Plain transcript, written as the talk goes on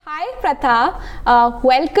Hi Pratha,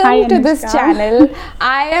 welcome Hi to this Anushka. channel.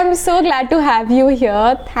 I am so glad to have you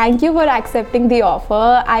here. Thank you for accepting the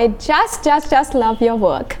offer. I just love your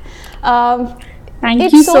work. Um, Thank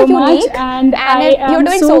you it's so so much, unique, and and I you're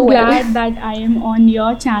am doing so so well. glad that I am on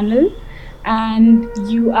your channel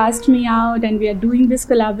and you asked me out and we are doing this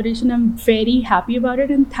collaboration. I'm very happy about it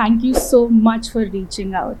and thank you so much for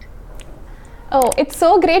reaching out. Oh, it's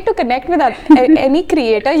so great to connect with any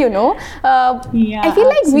creator, I Yeah, feel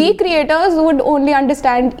like we absolutely. creators would only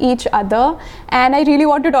understand each other, and I really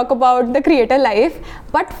want to talk about the creator life.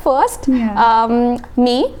 But first, Yeah.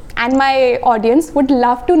 me and my audience would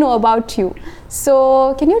love to know about you.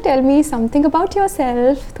 So, can you tell me something about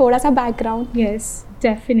yourself? Thoda sa background. Yes,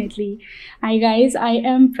 definitely. Hi guys, I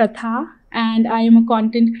am Pratha and I am a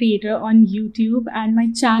content creator on YouTube and my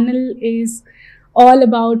channel is all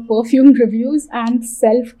about perfume reviews and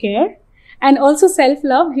self-care and also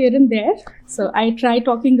self-love here and there. So I try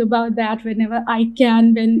talking about that whenever I can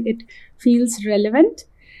when it feels relevant.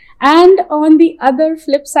 And on the other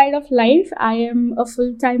flip side of life, I am a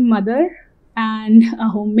full-time mother and a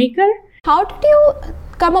homemaker. How did you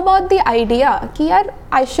come about the idea कि यार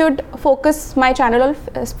I should focus my channel on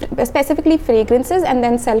specifically fragrances and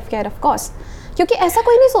then self care of course क्योंकि ऐसा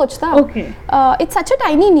कोई नहीं सोचता. Okay. It's such a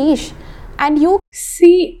tiny niche and you.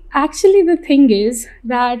 See, actually, the thing is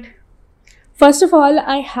that first of all,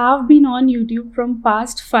 I have been on YouTube from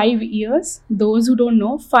past 5 years. Those who don't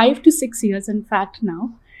know, 5 to 6 years, in fact, now.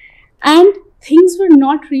 And things were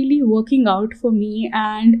not really working out for me.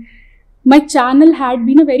 And my channel had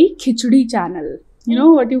been a very khichdi channel. You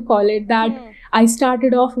know what you call it? That I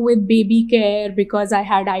started off with baby care because I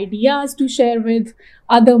had ideas to share with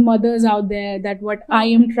other mothers out there that what I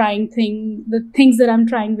am trying the things that I'm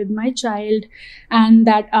trying with my child and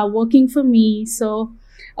that are working for me. So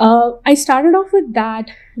I started off with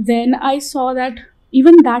that. Then I saw that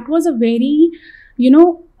even that was a very,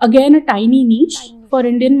 again a tiny niche for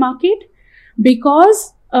Indian market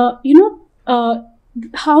because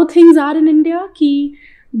how things are in India कि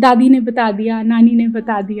दादी ने बता दिया नानी ने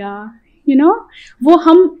बता दिया वो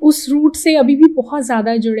हम उस रूट से अभी भी बहुत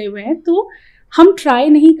ज़्यादा जुड़े हुए हैं तो हम ट्राई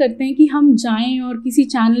नहीं करते हैं कि हम जाएं और किसी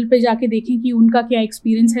चैनल पे जाके देखें कि उनका क्या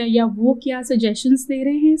एक्सपीरियंस है या वो क्या सजेशंस दे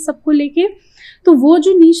रहे हैं सबको लेके तो वो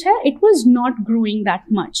जो नीश है it was not growing that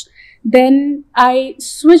much then I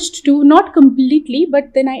switched to not completely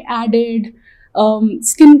but then I added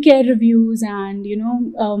skincare reviews and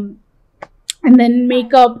and then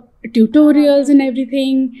makeup tutorials and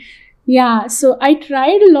everything. Yeah, so I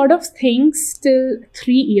tried a lot of things till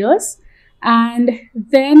 3 years and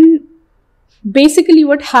then basically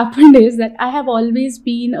what happened is that I have always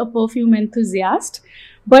been a perfume enthusiast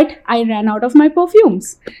but I ran out of my perfumes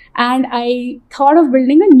and I thought of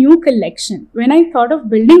building a new collection. When I thought of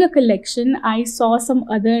building a collection I saw some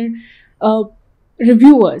other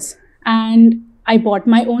reviewers and I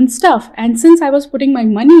bought my own stuff and since I was putting my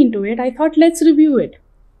money into it I thought let's review it.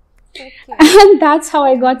 Okay. And that's how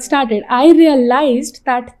I got started. I realized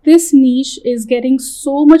that this niche is getting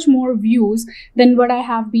so much more views than what I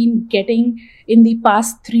have been getting in the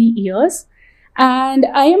past 3 years. And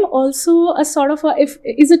I am also a sort of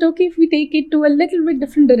is it okay if we take it to a little bit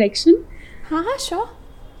different direction?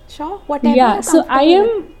 Sure, whatever. Yeah, so I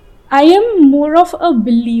am more of a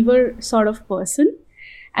believer sort of person.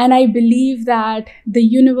 And I believe that the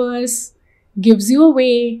universe gives you a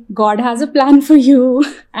way, God has a plan for you.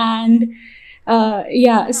 And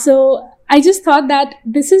so I just thought that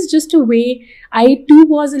this is just a way. I too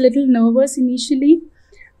was a little nervous initially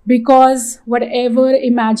because whatever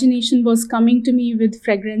imagination was coming to me with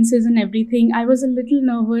fragrances and everything, I was a little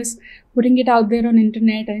nervous putting it out there on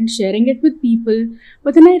internet and sharing it with people.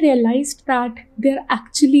 But then I realized that they're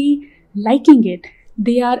actually liking it.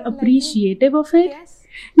 They are appreciative of it. Yes.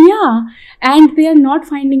 Yeah, and they are not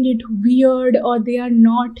finding it weird or they are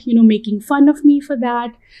not, making fun of me for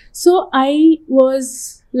that. So I was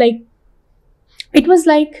like, it was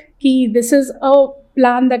like, this is a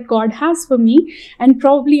plan that God has for me and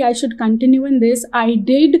probably I should continue in this. I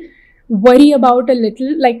did worry about a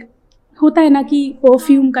little, like, होता है ना कि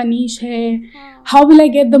perfume का niche है, how will I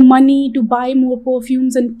get the money to buy more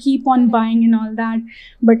perfumes and keep on buying and all that.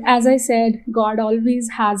 But as I said, God always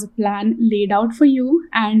has a plan laid out for you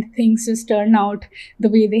and things just turn out the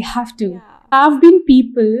way they have to. Yeah. Have been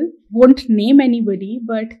people, won't name anybody,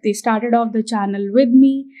 but they started off the channel with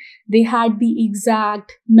me. They had the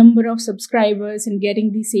exact number of subscribers and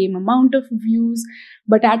getting the same amount of views.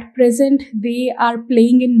 But at present, they are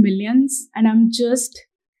playing in millions and I'm just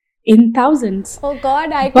in thousands. Oh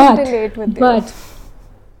God, I can relate with you.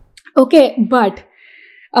 But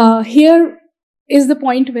here is the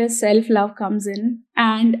point where self-love comes in.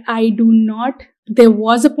 And there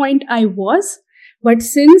was a point I was, but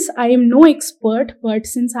since I am no expert, but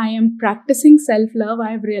since I am practicing self-love,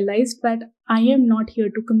 I have realized that I am not here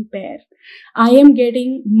to compare. I am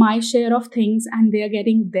getting my share of things and they are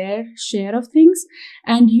getting their share of things.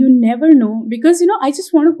 And you never know, because, I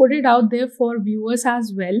just want to put it out there for viewers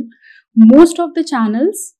as well. Most of the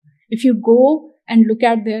channels, if you go and look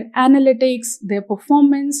at their analytics, their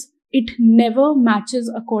performance, it never matches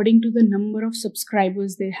according to the number of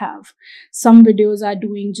subscribers they have. Some videos are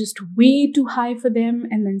doing just way too high for them,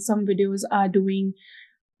 and then some videos are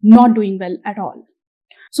not doing well at all.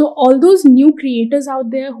 So all those new creators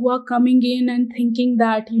out there who are coming in and thinking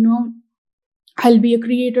that, I'll be a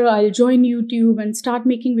creator, I'll join YouTube and start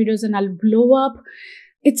making videos and I'll blow up.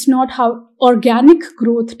 It's not how organic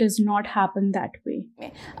growth does not happen that way.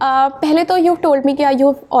 पहले तो you told me कि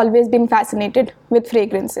you've always been fascinated with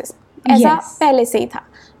fragrances. ऐसा पहले से ही था.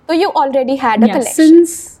 So you already had a collection.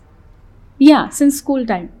 Since school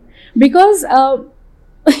time. Because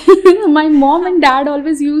my mom and dad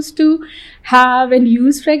always used to have and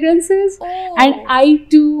use fragrances. Oh. And I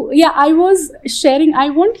too, I was sharing,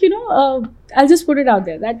 I'll just put it out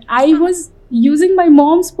there that I was using my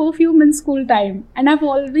mom's perfume in school time, and I've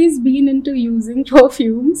always been into using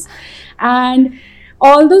perfumes. And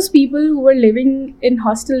all those people who were living in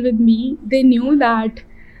hostel with me, they knew that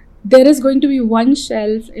there is going to be one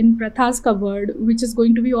shelf in Pratha's cupboard which is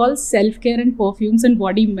going to be all self-care and perfumes and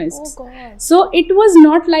body mists. Oh God. So it was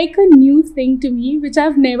not like a new thing to me, which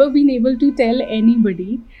I've never been able to tell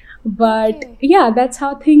anybody. But that's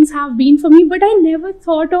how things have been for me. But I never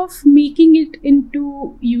thought of making it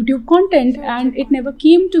into YouTube content, and it never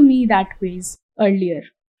came to me that ways earlier.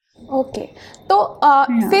 Okay. So,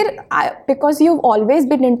 because you've always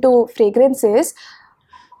been into fragrances,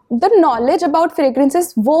 the knowledge about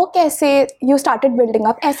fragrances, वो कैसे you started building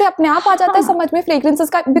up? ऐसे अपने आप आ जाता है समझ में fragrances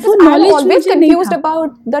का? Because I'm always confused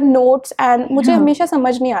about the notes and मुझे हमेशा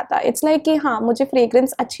समझ नहीं आता. It's like कि हाँ मुझे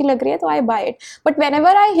fragrance अच्छी लग रही है तो I buy it. But whenever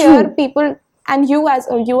I hear people and you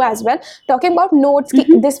as well talking about notes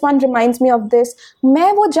कि this one reminds me of this,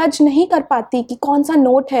 मैं वो judge नहीं कर पाती कि कौन सा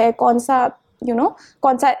note है, कौन सा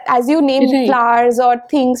कौन सा as you name flowers or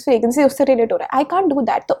things fragrances उससे relate हो रहा है. I can't do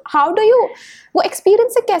that. तो how do you वो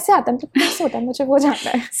experience से कैसे आता है? मतलब कैसे होता है? मुझे वो जानना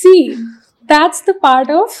है. See, that's the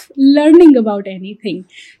part of learning about anything.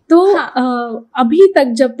 तो अभी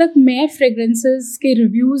तक जब तक मैं fragrances के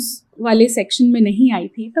reviews वाले section में नहीं आई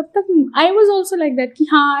थी, तब तक I was also like that कि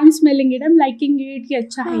हाँ I'm smelling it, I'm liking it, कि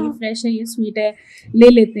अच्छा है, ये fresh है, ये sweet है, ले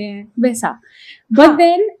लेते हैं, वैसा. But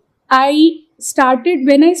then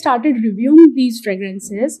when I started reviewing these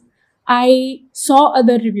fragrances, I saw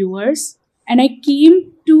other reviewers and I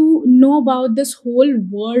came to know about this whole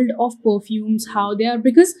world of perfumes, how they are,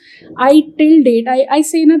 because I till date, I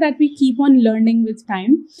say na that we keep on learning with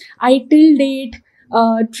time. I till date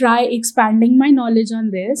try expanding my knowledge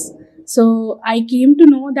on this. So I came to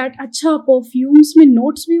know that अच्छा perfumes में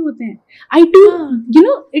notes भी होते हैं. I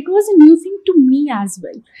too, it was a new thing to me as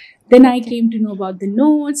well. Then I came to know about the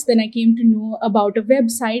notes. Then I came to know about a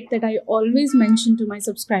website that I always mention to my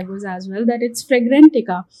subscribers as well, that it's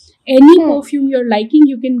Fragrantica. Any perfume you're liking,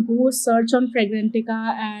 you can go search on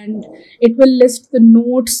Fragrantica and it will list the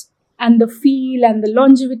notes and the feel and the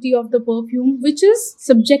longevity of the perfume, which is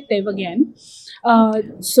subjective again.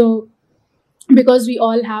 So because we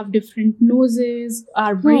all have different noses,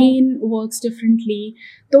 our brain works differently.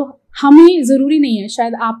 तो हमें ज़रूरी नहीं है,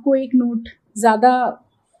 शायद आपको एक note ज़्यादा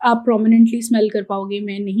आप प्रोमिनेंटली स्मेल कर पाओगे,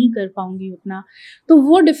 मैं नहीं कर पाऊंगी उतना, तो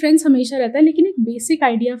वो डिफरेंस हमेशा रहता है. लेकिन एक बेसिक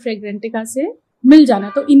आइडिया फ्रेग्रेंटिका से मिल जाना.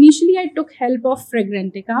 तो initially I took help of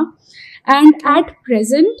Fragrantica and at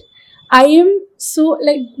present I am so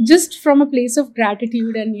like just from a place of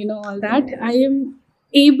gratitude and all that, I am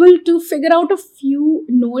able to figure out a few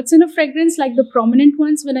notes in a fragrance, like the prominent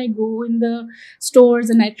ones. When I go in the stores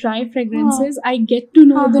and I try fragrances, I get to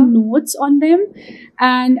know the notes on them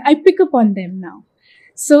and I pick up on them now.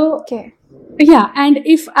 So and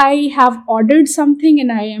if I have ordered something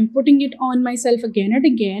and I am putting it on myself again and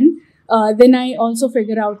again, then I also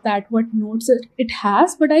figure out that what notes it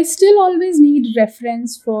has, but I still always need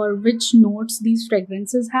reference for which notes these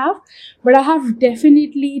fragrances have. But I have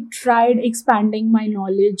definitely tried expanding my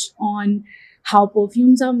knowledge on how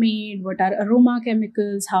perfumes are made, what are aroma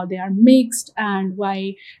chemicals, how they are mixed, and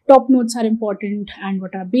why top notes are important, and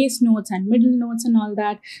what are base notes and middle notes and all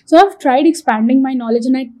that. So I've tried expanding my knowledge,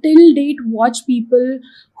 and I till date watch people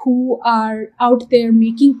who are out there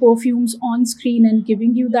making perfumes on screen and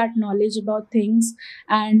giving you that knowledge about things,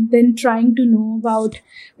 and then trying to know about,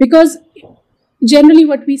 because generally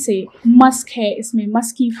what we say, musk hai isme,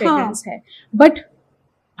 musky fragrance hai, but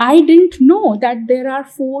I didn't know that there are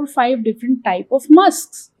 4-5 different type of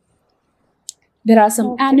musks. There are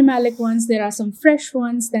some animalic ones, there are some fresh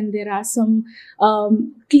ones, then there are some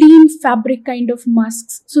clean fabric kind of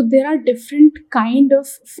musks. So there are different kind of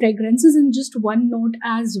fragrances in just one note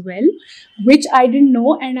as well, which I didn't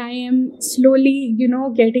know, and I am slowly,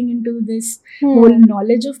 getting into this whole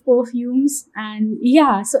knowledge of perfumes. And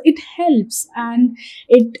yeah, so it helps, and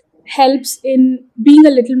it helps in being a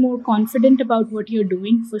little more confident about what you're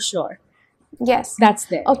doing, for sure. Yes, That's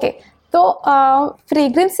there. okay. तो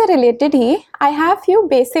fragrance से related ही I have few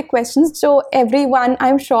basic questions जो everyone I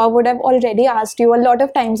am sure would have already asked you a lot of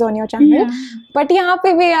times on your channel, but यहाँ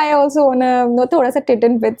पे भी I also want to know थोड़ा सा tit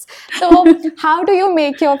bits. तो how do you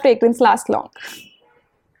make your fragrance last long?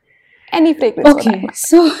 Any fragrance? Okay,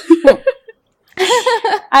 so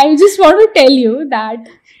I just want to tell you that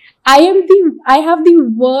I have the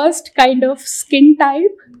worst kind of skin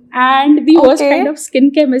type and the worst kind of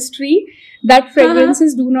skin chemistry that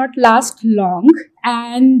fragrances do not last long.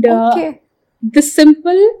 And the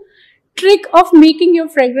simple trick of making your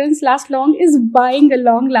fragrance last long is buying a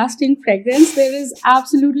long lasting fragrance. There is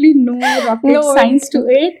absolutely no rocket science to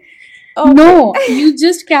it. No, you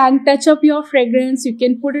just can touch up your fragrance, you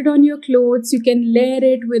can put it on your clothes, you can layer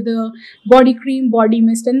it with a body cream, body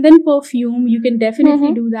mist, and then perfume. You can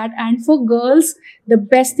definitely do that. And for girls, the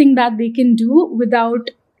best thing that they can do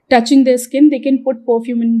without touching their skin, they can put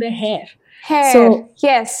perfume in their hair. So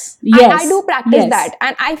yes. I do practice that,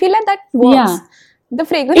 and I feel like that works. Yeah. The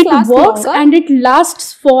fragrance lasts works longer. And it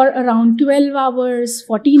lasts for around 12 hours,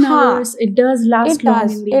 14 hours. It does last long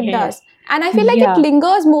in the hair. It does. And I feel like it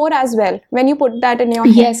lingers more as well when you put that in your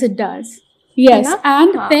hair. Yes, it does. Yes.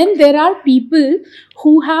 And then there are people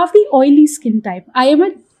who have the oily skin type.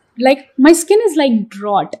 My skin is like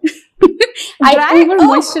drought. I over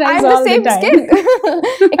moisturize all the time.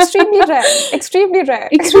 Skin. Extremely dry.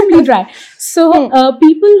 Extremely dry. So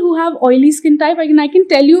people who have oily skin type, I can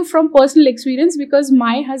tell you from personal experience, because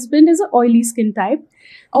my husband is an oily skin type.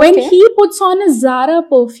 When he puts on a Zara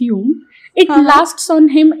perfume, it lasts on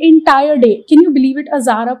him entire day. Can you believe it? A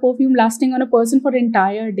Zara perfume lasting on a person for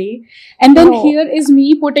entire day. And then here is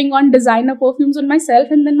me putting on designer perfumes on myself,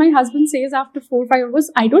 and then my husband says after 4-5 hours,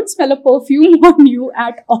 I don't smell a perfume on you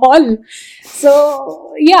at all.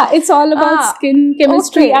 So yeah, it's all about skin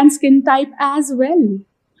chemistry and skin type as well.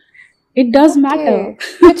 It does matter.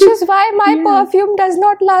 Which is why my perfume does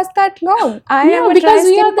not last that long. I am a because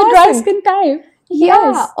we are the dry skin type.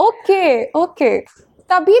 Yeah, okay.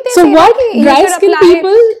 तभी they so say what dry skin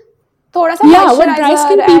people थोड़ा सा what dry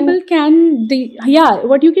skin people can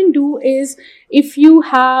what you can do is, if you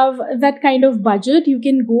have that kind of budget, you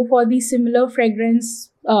can go for the similar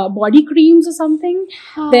fragrance body creams or something.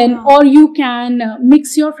 Then, or you can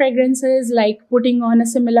mix your fragrances, like putting on a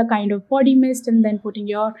similar kind of body mist and then putting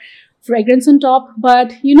your fragrance on top.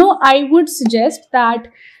 But I would suggest that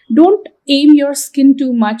don't aim your skin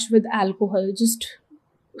too much with alcohol. Just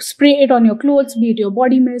spray it on your clothes, be it your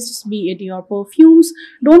body mists, be it your perfumes.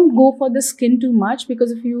 Don't go for the skin too much,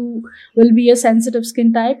 because if you will be a sensitive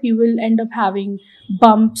skin type, you will end up having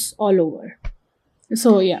bumps all over.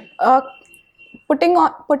 So yeah.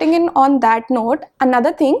 Putting in on that note,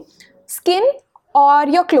 another thing, skin or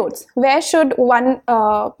your clothes, where should one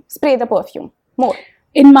spray the perfume more?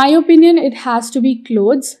 In my opinion, it has to be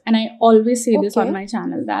clothes, and I always say this on my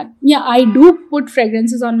channel that I do put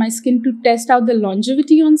fragrances on my skin to test out the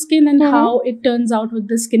longevity on skin and how it turns out with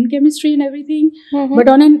the skin chemistry and everything. But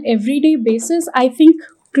on an everyday basis, I think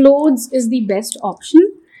clothes is the best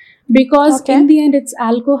option, because in the end it's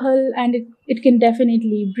alcohol, and it can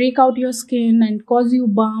definitely break out your skin and cause you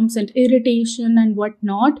bumps and irritation and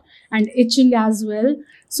whatnot, and itching as well.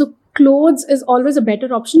 So clothes is always a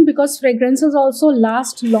better option, because fragrances also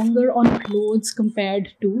last longer on clothes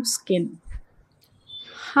compared to skin.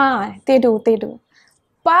 They do.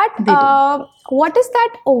 But what is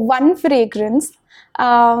that one fragrance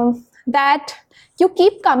that you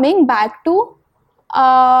keep coming back to?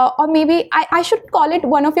 Or maybe I should call it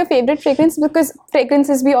one of your favorite fragrance, because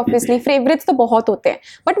fragrances भी obviously favorites तो बहुत होते हैं.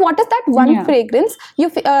 But what is that one fragrance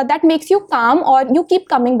that makes you calm or you keep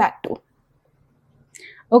coming back to?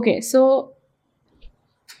 Okay, so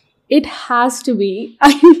it has to be,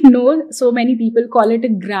 I know so many people call it a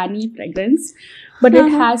granny fragrance, but it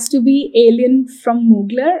has to be Alien from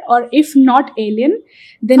Mugler, or if not Alien,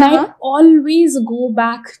 then I always go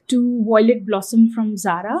back to Violet Blossom from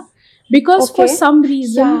Zara, because for some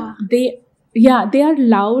reason they are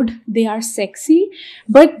loud, they are sexy,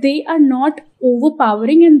 but they are not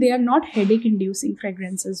overpowering, and they are not headache inducing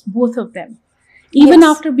fragrances, both of them. Even Yes.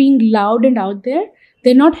 after being loud and out there,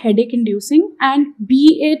 they're not headache inducing. And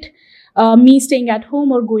be it me staying at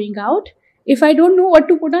home or going out, if I don't know what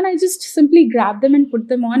to put on, I just simply grab them and put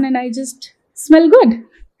them on, and I just smell good.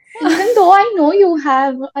 Even though I know you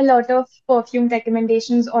have a lot of perfume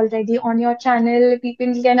recommendations already on your channel,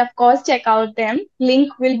 people can, of course, check out them.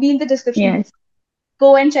 Link will be in the description. Yes.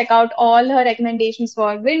 Go and check out all her recommendations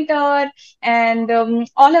for winter and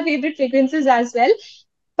all her favorite fragrances as well.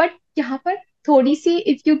 But यहाँ पर थोड़ी सी,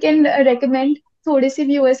 if you can recommend थोड़े से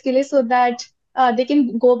viewers के लिए, so that they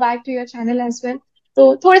can go back to your channel as well.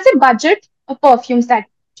 So थोड़े से budget perfumes that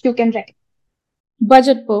you can recommend.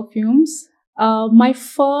 Budget perfumes. My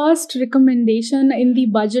first recommendation in the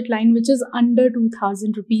budget line, which is under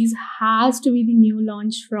 2000 rupees, has to be the new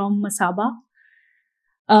launch from Masaba.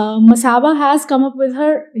 Masaba has come up with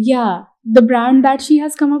the brand that she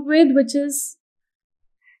has come up with, which is,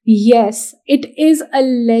 yes, it is a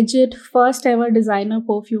legit first ever designer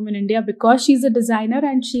perfume in India, because she's a designer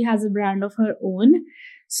and she has a brand of her own.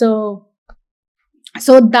 So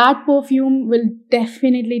that perfume will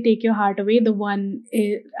definitely take your heart away.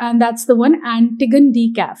 And that's the one, Antigon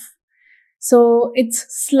Decaf. So it's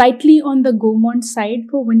slightly on the gourmand side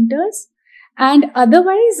for winters. And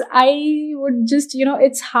otherwise, I would just,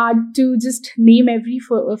 it's hard to just name every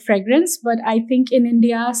fragrance, but I think in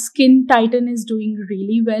India, Skin Titan is doing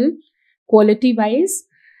really well, quality wise.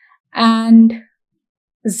 And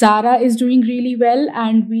Zara is doing really well,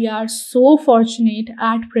 and we are so fortunate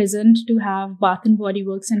at present to have Bath and Body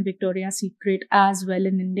Works and Victoria's Secret as well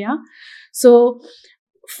in India. So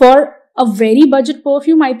for a very budget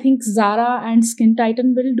perfume, I think Zara and Skin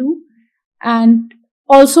Titan will do. And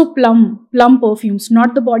also Plum perfumes,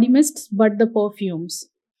 not the body mists, but the perfumes.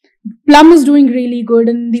 Plum is doing really good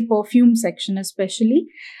in the perfume section especially.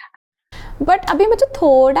 But अभी मुझे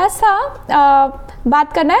थोड़ा सा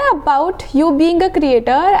बात करना है about you being a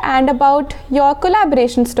creator and about your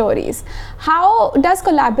collaboration stories. How does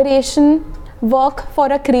collaboration work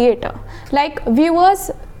for a creator? Like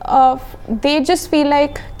viewers they just feel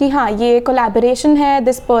like कि हाँ ये कोलैबोरेशन है,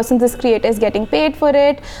 this creator is getting paid for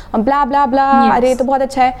it, blah blah blah, Yes. अरे तो बहुत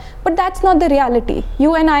अच्छा है. But that's not the reality.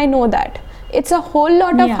 You and I know that. It's a whole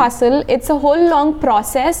lot of hustle. It's a whole long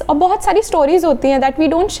process. और बहुत सारी stories होती हैं that we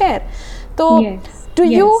don't share. So, do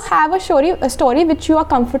you have a story which you are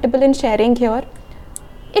comfortable in sharing here?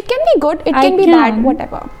 It can be good, it can be bad,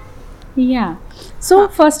 whatever. Yeah. So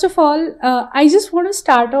first of all, I just want to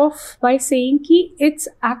start off by saying that it's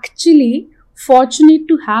actually fortunate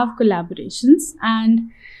to have collaborations, and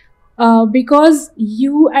because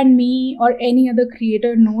you and me or any other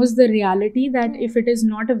creator knows the reality that if it is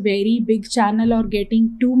not a very big channel or getting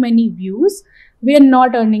too many views, we are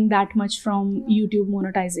not earning that much from YouTube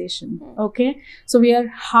monetization. Okay, so we are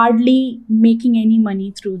hardly making any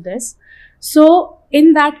money through this. So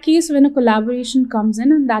in that case, when a collaboration comes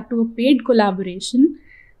in, and that to a paid collaboration,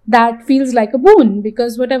 that feels like a boon,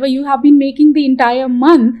 because whatever you have been making the entire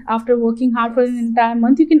month, after working hard for an entire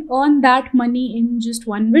month, you can earn that money in just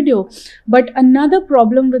one video. But another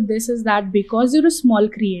problem with this is that because you're a small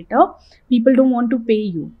creator, people don't want to pay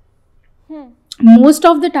you. Most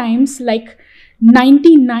of the times, like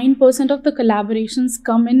 99% of the collaborations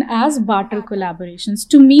come in as barter collaborations.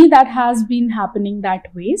 To me, that has been happening that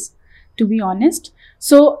ways, to be honest.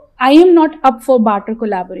 So I am not up for barter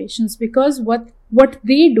collaborations, because what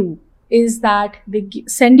they do is that they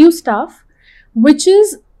send you stuff which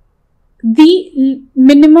is the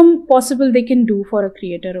minimum possible they can do for a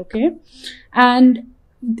creator, okay? And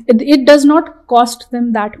it does not cost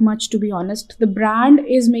them that much, to be honest. The brand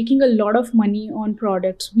is making a lot of money on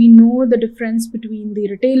products. We know the difference between the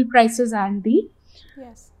retail prices and the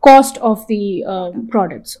cost of the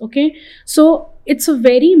products, okay? So it's a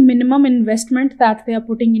very minimum investment that they are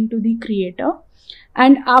putting into the creator.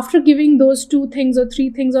 And after giving those 2 things or 3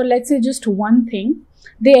 things, or let's say just one thing,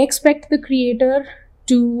 they expect the creator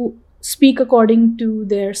to speak according to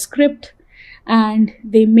their script, and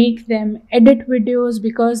they make them edit videos,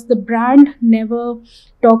 because the brand never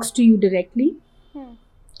talks to you directly.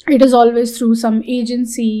 It is always through some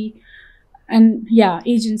agency, and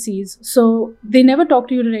agencies. So they never talk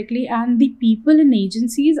to you directly. And the people in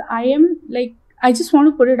agencies, I just want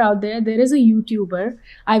to put it out there. There is a YouTuber,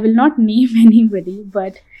 I will not name anybody,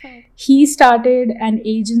 but he started an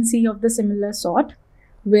agency of the similar sort,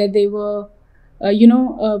 where they were,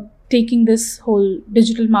 taking this whole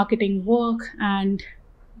digital marketing work and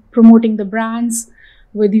promoting the brands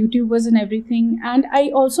with YouTubers and everything. And I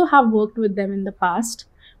also have worked with them in the past.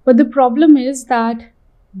 But the problem is that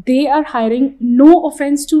they are hiring, no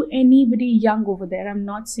offense to anybody young over there, I'm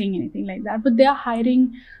not saying anything like that, but they are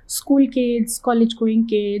hiring school kids, college going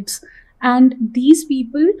kids, And these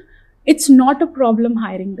people, it's not a problem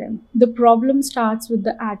hiring them. The problem starts with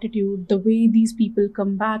the attitude, the way these people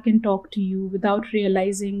come back and talk to you without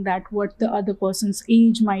realizing that what the other person's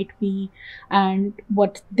age might be and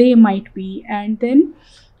what they might be. And then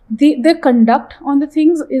their conduct on the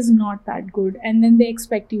things is not that good, and then they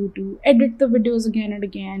expect you to edit the videos again and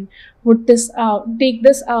again, put this out, take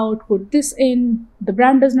this out, put this in, the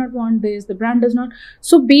brand does not want this, the brand does not.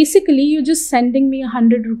 So basically you're just sending me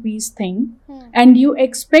 100 rupees thing, and you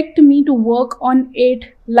expect me to work on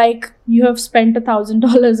it like you have spent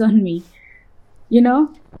 $1,000 on me, you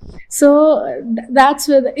know. So that's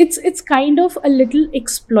where it's kind of a little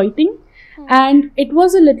exploiting. And it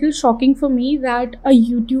was a little shocking for me that a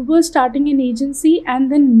YouTuber starting an agency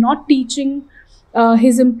and then not teaching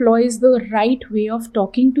his employees the right way of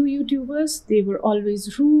talking to YouTubers. They were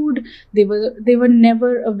always rude. They were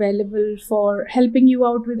never available for helping you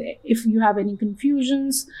out with if you have any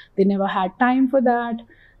confusions. They never had time for that.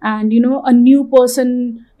 And a new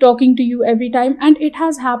person talking to you every time. And it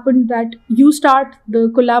has happened that you start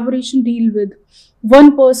the collaboration deal with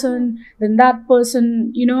one person, then that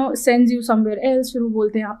person sends you somewhere else. फिर वो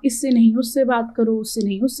बोलते हैं आप इससे नहीं उससे बात करो, उससे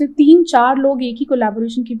नहीं उससे, 3-4 लोग एक ही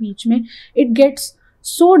collaboration के बीच में. It gets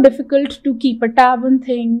so difficult to keep a tab on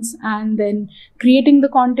things and then creating the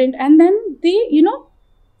content, and then they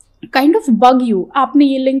kind of bug you. आपने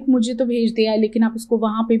ये link मुझे तो भेज दिया है लेकिन आप इसको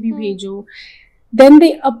वहाँ पे भी भेजो. Then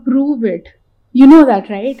they approve it. You know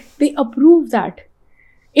that, right? They approve that.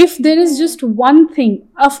 If there is just one thing,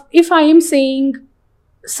 if I am saying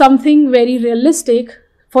something very realistic,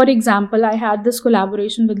 for example, I had this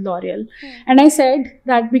collaboration with L'Oreal, and I said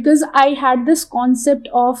that because I had this concept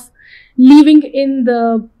of leaving in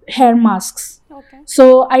the hair masks. Okay.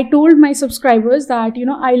 So I told my subscribers that,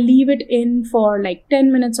 I leave it in for like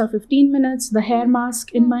 10 minutes or 15 minutes, the hair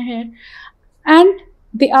mask in my hair. And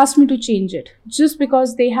they asked me to change it just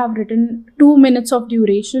because they have written 2 minutes of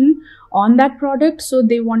duration on that product. So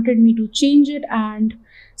they wanted me to change it and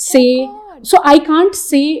say, so I can't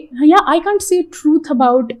say truth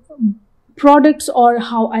about products or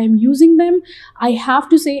how I am using them. I have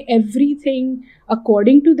to say everything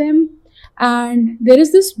according to them. And there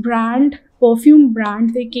is this perfume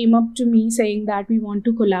brand, they came up to me saying that we want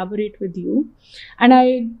to collaborate with you. And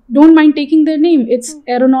I don't mind taking their name. It's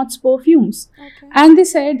Aeronauts Perfumes. Okay. And they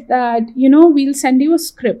said that, we'll send you a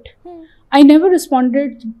script. I never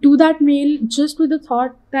responded to that mail, just with the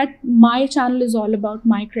thought that my channel is all about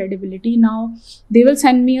my credibility. Now they will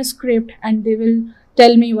send me a script and they will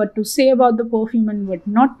tell me what to say about the perfume and what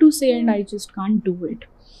not to say, and I just can't do it.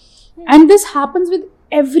 And this happens with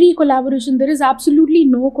every collaboration. There is absolutely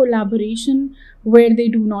no collaboration where they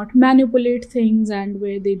do not manipulate things and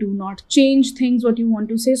where they do not change things what you want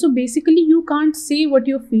to say. So basically you can't say what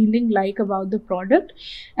you're feeling like about the product,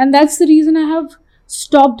 and that's the reason I have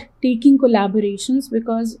stopped taking collaborations,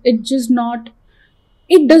 because it does not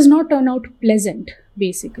turn out pleasant,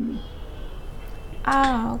 basically.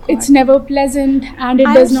 God. It's never pleasant, and it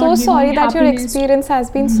does not give I'm so sorry me that your happiness. experience has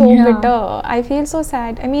been so bitter. I feel so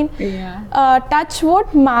sad. I mean, touch wood,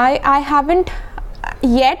 I haven't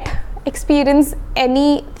yet experienced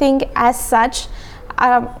anything as such.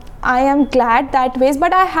 I am glad that ways,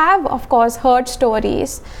 but I have, of course, heard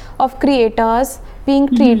stories of creators being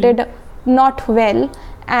treated not well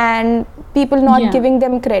and people not giving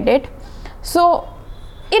them credit. So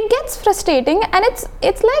it gets frustrating, and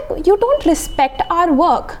it's like you don't respect our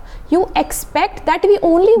work. You expect that we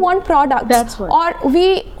only want products. That's what. Or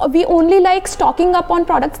we only like stocking up on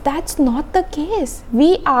products. That's not the case.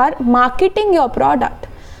 We are marketing your product.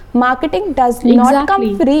 Marketing does not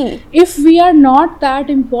come free. If we are not that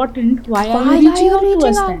important, why are you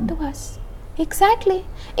reaching out to us? Exactly.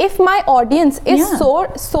 If my audience is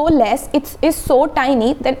so less, is so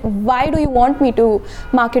tiny, then why do you want me to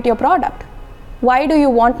market your product? Why do you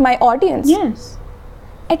want my audience? Yes.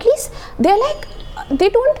 At least they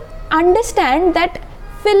don't understand that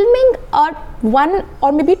filming a 1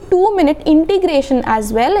 or maybe 2 minute integration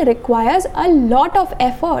as well requires a lot of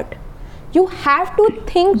effort. You have to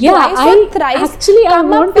think twice or thrice. Actually, I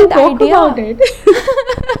want to talk about it.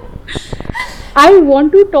 I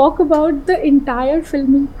want to talk about the entire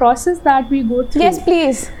filming process that we go through. Yes,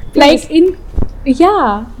 please.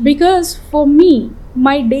 Because for me,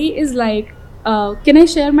 my day is like, can I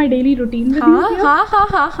share my daily routine with you here?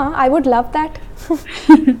 I would love that.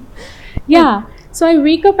 So I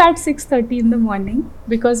wake up at 6:30 in the morning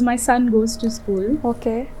because my son goes to school.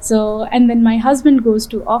 Okay. So, and then my husband goes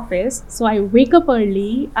to office. So I wake up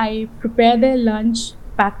early, I prepare their lunch,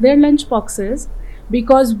 pack their lunch boxes,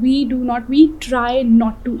 because we try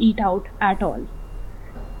not to eat out at all.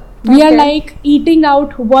 We are Okay. like eating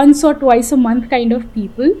out once or twice a month kind of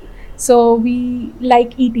people. So we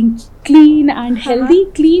like eating clean and healthy.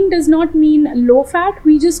 Clean does not mean low fat.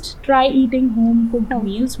 We just try eating home cooked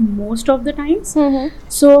meals most of the times.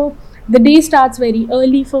 So the day starts very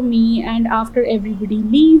early for me, and after everybody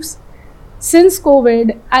leaves, since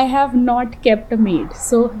COVID, I have not kept a maid.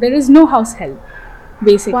 So there is no house help,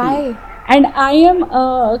 basically. Why? And I am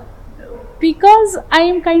because I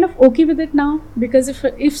am kind of okay with it now, because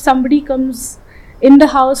if somebody comes in the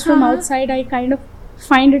house from outside, I kind of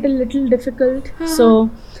find it a little difficult. So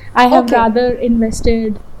I have Okay. rather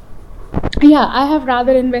invested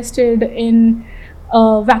in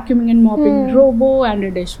vacuuming and mopping robo and a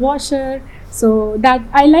dishwasher. So that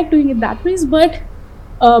I like doing it that ways. But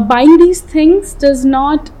buying these things does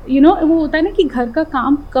not, वो होता है ना कि घर का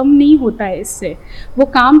काम कम नहीं होता है इससे, वो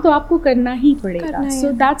काम तो आपको करना ही पड़ेगा.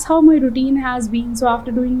 So that's how my routine has been. So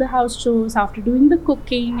after doing the house chores, after doing the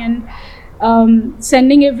cooking, and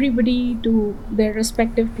sending everybody to their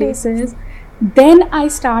respective places, then I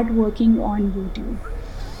start working on YouTube.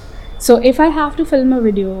 So if I have to film a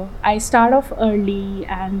video, I start off early,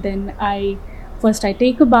 and then First I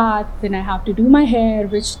take a bath, then I have to do my hair,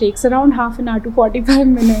 which takes around half an hour to 45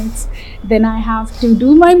 minutes. Then I have to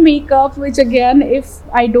do my makeup, which again, if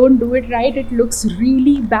I don't do it right, it looks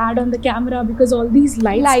really bad on the camera, because all these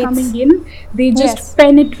lights coming in, they just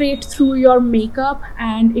penetrate through your makeup,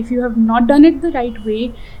 and if you have not done it the right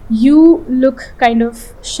way, you look kind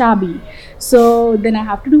of shabby. So then I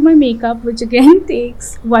have to do my makeup, which again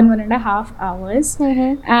takes 1.5 hours.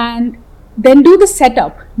 And then do the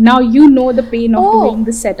setup. Now you know the pain of doing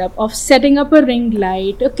the setup, of setting up a ring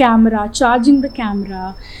light, a camera, charging the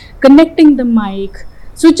camera, connecting the mic,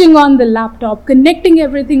 switching on the laptop, connecting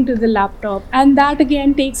everything to the laptop, and that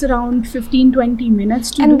again takes around 15-20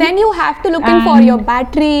 minutes to do. And then you have to look in for your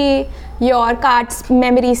battery, your card's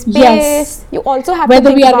memory space. Yes. You also have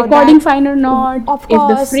whether to think we are about recording that. fine or not, Of if the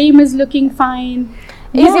course. frame is looking fine.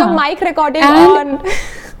 Is your mic recording And- on?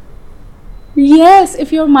 Yes,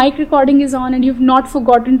 if your mic recording is on and you've not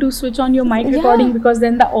forgotten to switch on your mic recording, because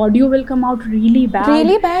then the audio will come out really bad.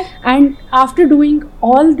 Really bad. And after doing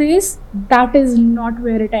all this, that is not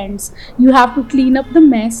where it ends. You have to clean up the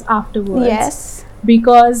mess afterwards. Yes.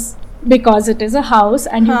 Because it is a house,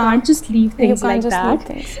 and you can't just leave things like that.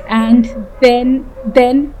 And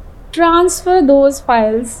then transfer those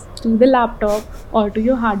files to the laptop or to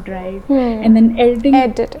your hard drive, and then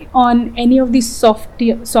edit on any of the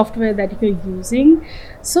software that you're using.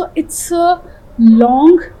 So it's a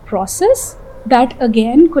long process that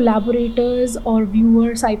again collaborators or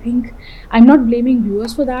viewers, I think I'm not blaming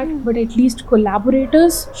viewers for that, but at least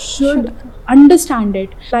collaborators should understand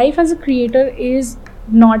it. Life as a creator is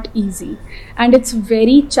not easy, and it's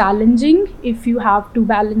very challenging if you have to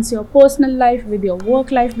balance your personal life with your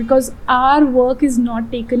work life, because our work is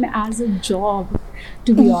not taken as a job,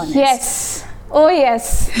 to be honest. Yes. Oh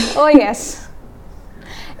yes. Oh yes.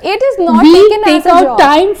 It is not We taken take as a out job.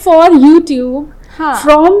 time for YouTube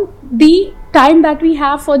from the time that we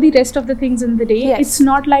have for the rest of the things in the day. Yes. It's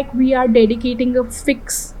not like we are dedicating a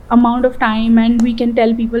fixed amount of time and we can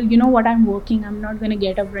tell people, you know what, I'm working, I'm not going to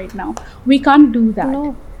get up right now. We can't do that.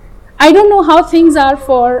 No. I don't know how things are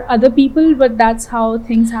for other people, but that's how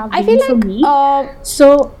things have I been feel for like me.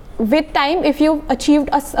 So with time, if you've achieved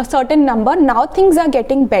a certain number, now things are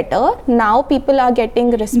getting better. Now people are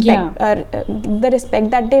getting respect, the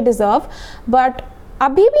respect that they deserve. But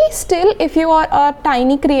abhi bhi still, if you are a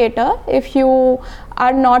tiny creator, if you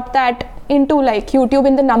are not that into like YouTube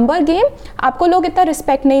in the number game, आपको लोग इतना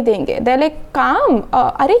respect नहीं देंगे. They're like, काम,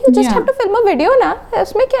 अरे you just have to film a video ना,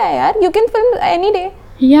 उसमें क्या है यार? You can film any day.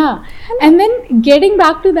 Yeah, and then getting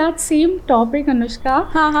back to that same topic, Anushka.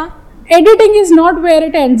 हाँ. Editing is not where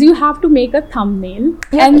it ends. You have to make a thumbnail,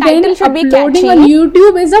 Your and then title should be uploading catchy. on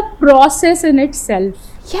YouTube is a process in itself.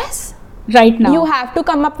 Yes. Right now, You have to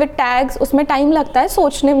come up with tags. उसमें time लगता है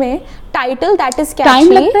सोचने में. Title that is catchy.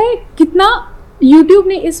 Time लगता है कितना. YouTube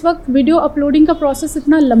ने इस वक्त वीडियो अपलोडिंग का प्रोसेस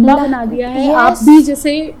इतना लंबा बना दिया है. Yes. आप भी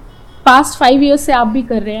जैसे past 5 years से आप भी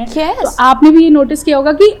कर रहे हैं. Yes. तो आपने भी ये नोटिस किया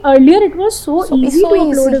होगा कि earlier it was so easy to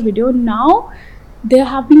upload a easy. video. Now there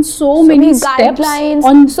have been so many steps guidelines,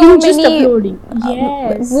 on so just many, uploading.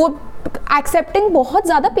 Yes. वो accepting बहुत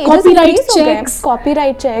ज़्यादा pages Copyright increase हो गए. checks.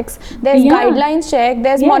 Copyright checks. There's Yeah. guidelines check.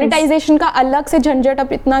 There's Yes. monetization का अलग से झंझट अब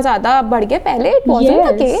इतना ज़्यादा बढ़ गया. पहले it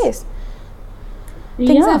wasn't the Yes. case.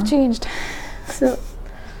 Things Yeah. have changed. So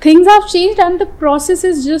things have changed, and the process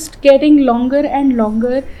is just getting longer and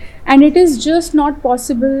longer, and it is just not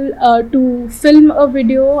possible to film a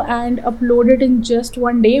video and upload it in just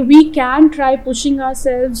one day. We can try pushing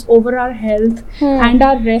ourselves over our health and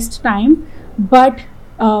our rest time, but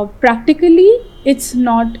practically it's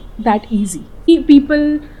not that easy.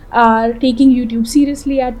 People are taking YouTube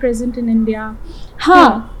seriously at present in India. हाँ,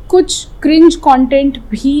 कुछ cringe content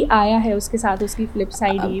भी आया है उसके साथ, उसकी flip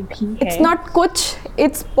side ये भी है. It's not कुछ,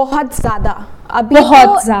 it's बहुत ज़्यादा. अभी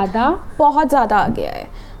बहुत ज़्यादा आ गया है.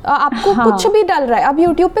 आपको कुछ भी डल रहा है, अब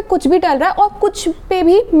YouTube पे कुछ भी डल रहा है और कुछ पे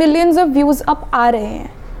भी millions of views अब आ रहे हैं.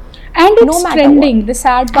 And it's trending. The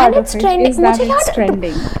sad part of it is that it's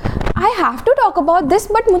trending. I have to talk about this,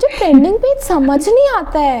 but मुझे trending पे समझ नहीं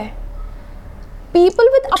आता है. People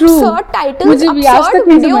with absurd titles, absurd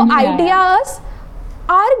video ideas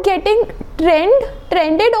are getting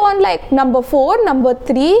trended on like number 4, number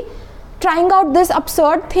 3, trying out this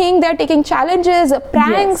absurd thing. They're taking challenges,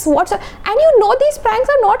 pranks, and you know these pranks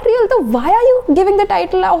are not real. So why are you giving the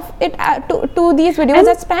title of it to these videos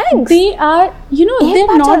as pranks? They are, you know,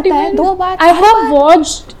 they're not even. I have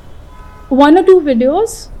watched 1 or 2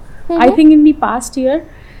 videos. I think in the past year.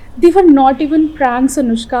 They were not even pranks,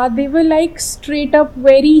 Anushka. They were like straight up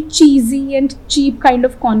very cheesy and cheap kind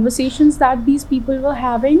of conversations that these people were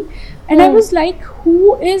having. And I was like,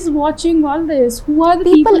 who is watching all this? Who are the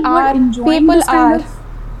people who are enjoying this kind of...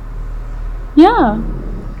 Yeah.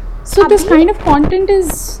 So this kind of content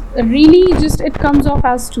is really just, it comes off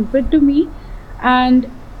as stupid to me.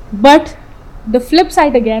 But the flip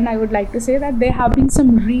side again, I would like to say that there have been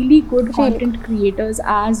some really good content creators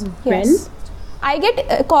as well. I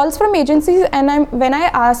get calls from agencies, and when I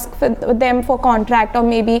ask them for contract or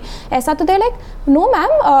maybe ऐसा, तो they're like, no ma'am,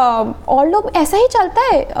 all लोग ऐसा ही चलता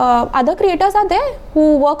है. Other creators are there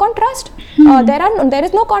who work on trust. There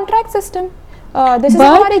is no contract system. This is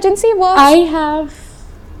how our agency works. I have,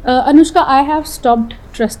 Anushka, I have stopped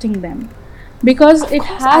trusting them because it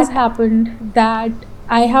has happened that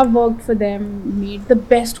I have worked for them, made the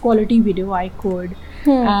best quality video I could,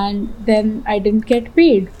 and then I didn't get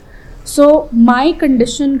paid. So my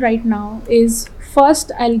condition right now is,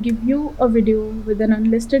 first I'll give you a video with an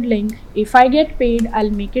unlisted link. If I get paid, I'll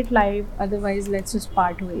make it live. Otherwise, let's just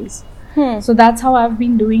part ways. So that's how I've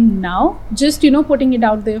been doing now. Just, you know, putting it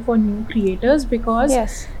out there for new creators, because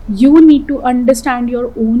you need to understand your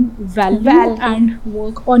own value and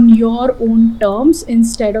work on your own terms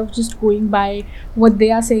instead of just going by what they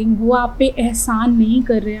are saying. वो आप पे एहसान नहीं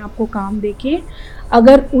कर रहे हैं आपको काम देके.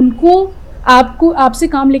 अगर उनको आपसे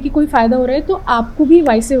काम लेके कोई फ़ायदा हो रहा है तो आपको भी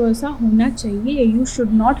वैसे वैसा होना चाहिए. You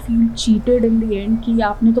should not feel cheated in the end कि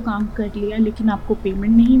आपने तो काम कर लिया लेकिन आपको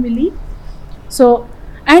पेमेंट नहीं मिली. So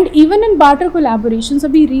and even in barter collaborations,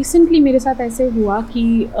 अभी रिसेंटली मेरे साथ ऐसे हुआ कि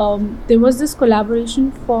there was this collaboration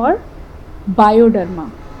for Bioderma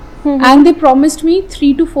and they promised me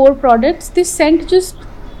 3 to 4 products. They sent just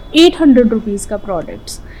 800 rupees का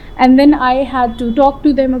products. And then I had to talk to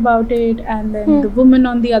them about it, and then the woman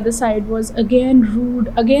on the other side was again rude.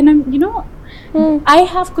 Again, I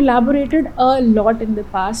have collaborated a lot in the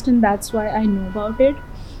past, and that's why I know about it.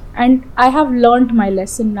 And I have learned my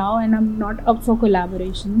lesson now, and I'm not up for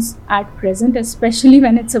collaborations at present, especially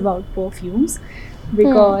when it's about perfumes,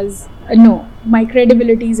 because no, my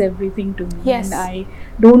credibility is everything to me, and I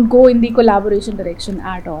don't go in the collaboration direction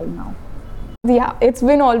at all now. Yeah, it's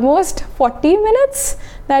been almost 40 minutes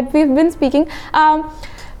that we've been speaking.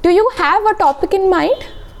 Do you have a topic in mind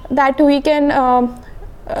that we can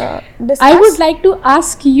discuss? I would like to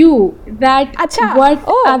ask you that what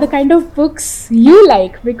are the kind of books you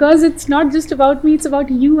like, because it's not just about me, it's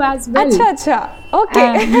about you as well. Okay.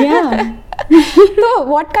 Yeah. So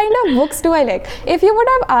what kind of books do I like? If you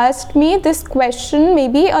would have asked me this question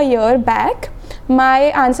maybe a year back, my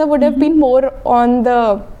answer would have been more on the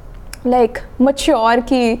like mature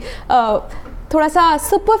की थोड़ा सा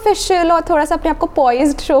superficial और थोड़ा सा अपने आप को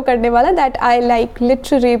poised show करने वाला, that I like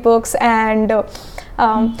literary books and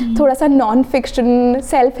थोड़ा सा non-fiction,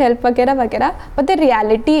 self-help वगैरह वगैरह. But the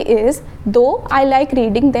reality is, though I like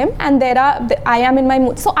reading them and I am in my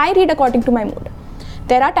mood, so I read according to my mood.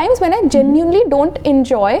 There are times when I genuinely don't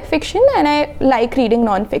enjoy fiction and I like reading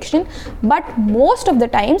non-fiction, but most of the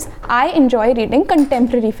times I enjoy reading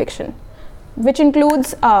contemporary fiction, which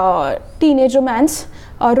includes teenage romance,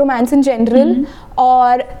 romance in general,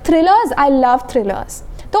 or thrillers. I love thrillers.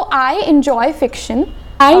 So I enjoy fiction.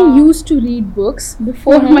 I used to read books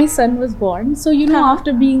before my son was born. So, you know,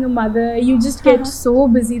 after being a mother, you just get so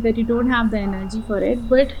busy that you don't have the energy for it.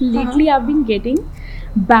 But lately I've been getting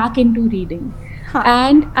back into reading.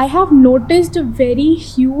 And I have noticed a very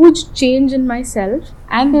huge change in myself.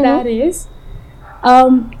 And that is,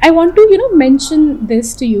 I want to, you know, mention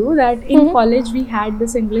this to you, that in college we had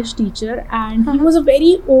this English teacher, and he was a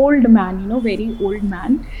very old man, you know, very old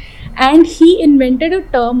man. And he invented a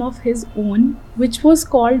term of his own, which was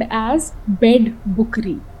called as bed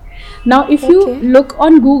bookery. Now if you Okay. look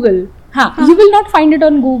on Google, you will not find it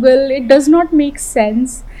on Google. It does not make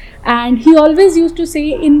sense. And he always used to say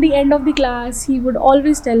in the end of the class, he would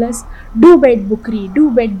always tell us, do bedbookery, do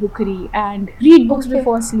bedbookery, and read books Okay.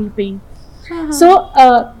 before sleeping. Uh-huh. So,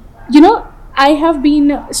 I have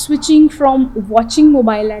been switching from watching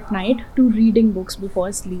mobile at night to reading books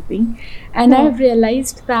before sleeping. And I've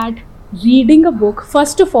realized that reading a book,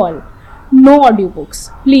 first of all, no audiobooks.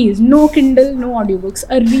 Please, no Kindle, no audiobooks.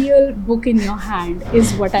 A real book in your hand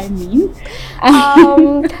is what I mean.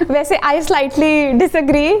 वैसे आई slightly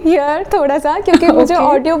disagree here थोड़ा सा, क्योंकि मुझे Okay.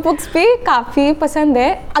 Audio books भी काफ़ी पसंद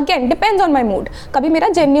है. Again depends on my mood. कभी मेरा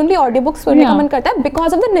जेन्यूनली ऑडियो बुक्स सुनने का Yeah. मन करता है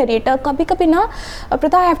बिकॉज ऑफ द नरेटर. कभी कभी ना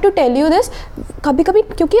प्रथा, I have to tell you this, कभी कभी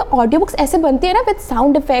क्योंकि ऑडियो बुक्स ऐसे बनती है ना with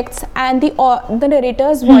sound effects and the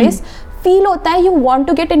narrator's voice, feel होता है you want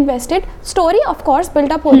to get invested. Story of course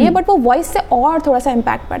buildup हो रही है बट वो वॉइस से और थोड़ा सा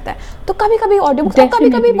इम्पैक्ट पड़ता है. तो कभी कभी ऑडियो बुक्स, कभी कभी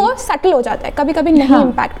Definitely. वो सटल हो जाता है, कभी कभी नहीं हाँ.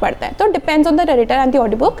 इम्पैक्ट पड़ता है. तो depends on the narrator and the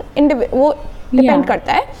audio book, वो डिपेंड Yeah.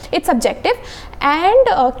 करता है. It's subjective. एंड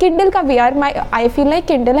किंडल का we are my, I feel like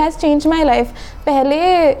Kindle has change my life. पहले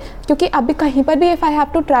क्योंकि अभी कहीं पर भी if I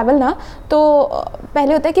have to travel ना, तो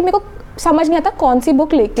पहले होता है कि मेरे को समझ नहीं आता कौन सी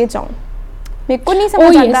बुक लेके जाऊँ. मेरे को नहीं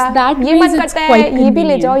समझ Oh, yes, आता, that ये ways मन it's करता quite है ये भी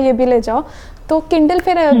ले जाओ, convenient. ये भी ले जाओ. तो किंडल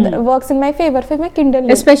फिर वर्क्स इन माई फेवर, फिर मैं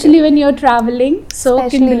Kindle Especially when you're traveling, so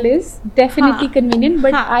Especially. Kindle is definitely हाँ. convenient.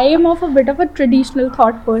 But हाँ. I am of a bit of a traditional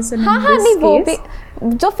thought person हाँ in हाँ this नहीं वो case.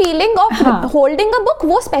 भी जो फीलिंग ऑफ हाँ. होल्डिंग अ बुक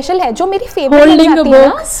वो स्पेशल है, जो मेरी favourite Holding a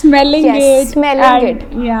book, smelling it, smelling and it.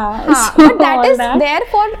 yeah, हाँ, so but that all is that. there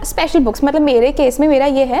for special books. मतलब मेरे केस में मेरा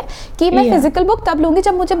ये है कि मैं Yeah. फिजिकल बुक तब लूँगी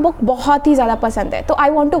जब मुझे बुक बहुत ही ज़्यादा पसंद है. तो I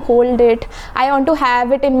want to hold it, I want to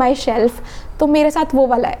have it in my shelf. तो मेरे साथ वो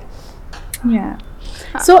वाला है. Yeah.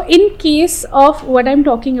 So, in case of what I'm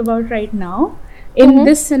talking about right now, in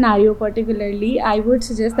this scenario particularly, I would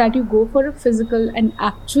suggest that you go for a physical and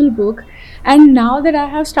actual book. And now that I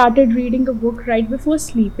have started reading a book right before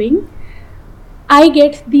sleeping, I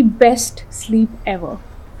get the best sleep ever.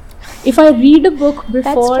 If I read a book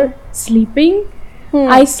before true. sleeping,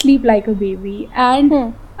 I sleep like a baby. And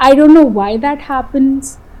I don't know why that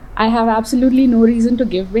happens. I have absolutely no reason to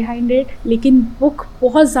give behind it. लेकिन book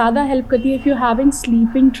बहुत ज़्यादा help करती है if you're having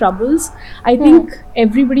sleeping troubles. I think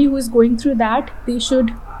everybody who is going through that, they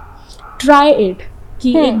should try it.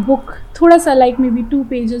 कि एक book थोड़ा सा like maybe 2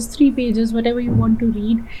 pages, 3 pages, whatever you want to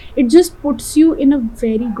read, it just puts you in a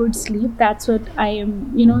very good sleep. That's what I am,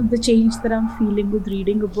 the change that I'm feeling with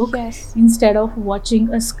reading a book Yes. instead of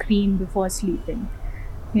watching a screen before sleeping.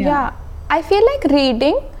 Yeah, I feel like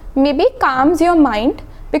reading maybe calms your mind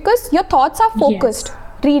because your thoughts are focused.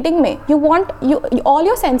 Reading में you want all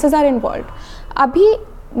your senses are involved. अभी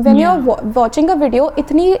when you're watching a video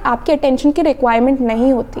इतनी आपकी attention की requirement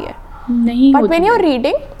नहीं होती है. नहीं But होती when है. you're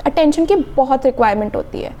reading, attention की बहुत requirement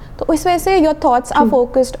होती है. तो इस वजह से your thoughts are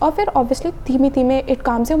focused और फिर obviously धीमे धीमे it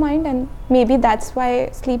calms your mind and maybe that's why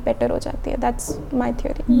sleep better हो जाती है. That's my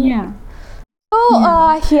theory. Yeah. So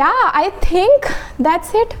yeah, I think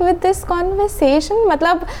that's it with this conversation.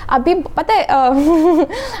 मतलब अभी पता है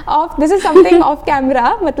off this is something off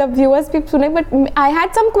camera, मतलब viewers भी सुने, but I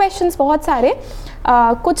had some questions बहुत सारे.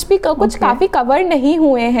 कुछ काफ़ी कवर नहीं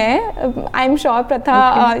हुए हैं. आई एम श्योर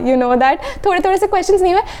प्रथा, यू नो दैट थोड़े थोड़े से क्वेश्चंस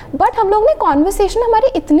नहीं हुए, बट हम लोग ने कॉन्वर्सेशन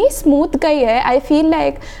हमारी इतनी स्मूथ गई है. I feel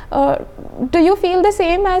like, do you feel the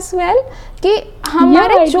same as well कि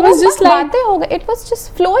हमारे जो बातें हो गए, it was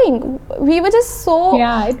just flowing, we were just so,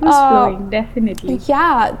 it was flowing, definitely.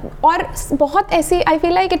 और बहुत ऐसी, I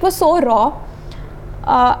feel like it was so raw.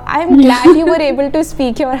 I'm glad you were able to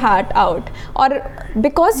speak your heart out, or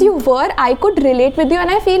because you were, I could relate with you,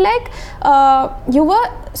 and I feel like you were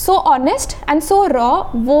so honest and so raw.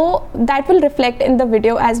 वो that will reflect in the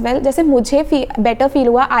video as well. जैसे मुझे better feel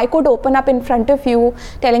हुआ, I could open up in front of you,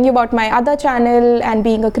 telling you about my other channel and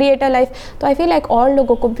being a creator life. तो I feel like all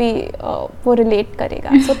लोगों को भी वो relate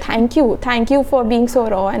करेगा. So thank you for being so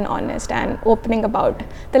raw and honest and opening about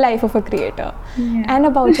the life of a creator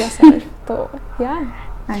and about yourself. So yeah.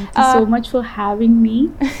 Thank you so much for having me.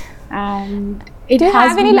 And it do you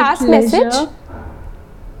has have any been a last pleasure. message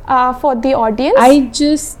for the audience? I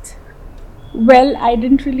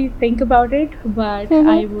didn't really think about it, but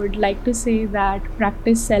I would like to say that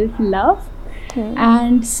practice self-love.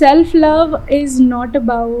 And self-love is not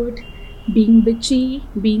about being bitchy,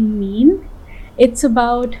 being mean. It's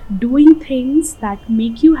about doing things that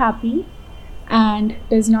make you happy and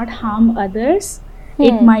does not harm others.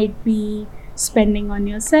 It might be spending on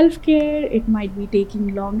your self-care, it might be taking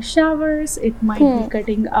long showers, it might be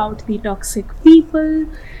cutting out the toxic people,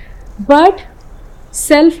 but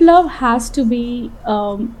self-love has to be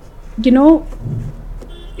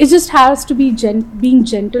it just has to be being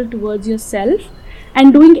gentle towards yourself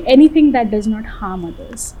and doing anything that does not harm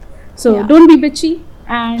others. So Yeah. don't be bitchy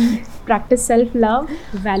and practice self-love,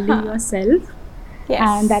 value yourself, Yes.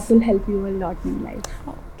 and that will help you a lot in life.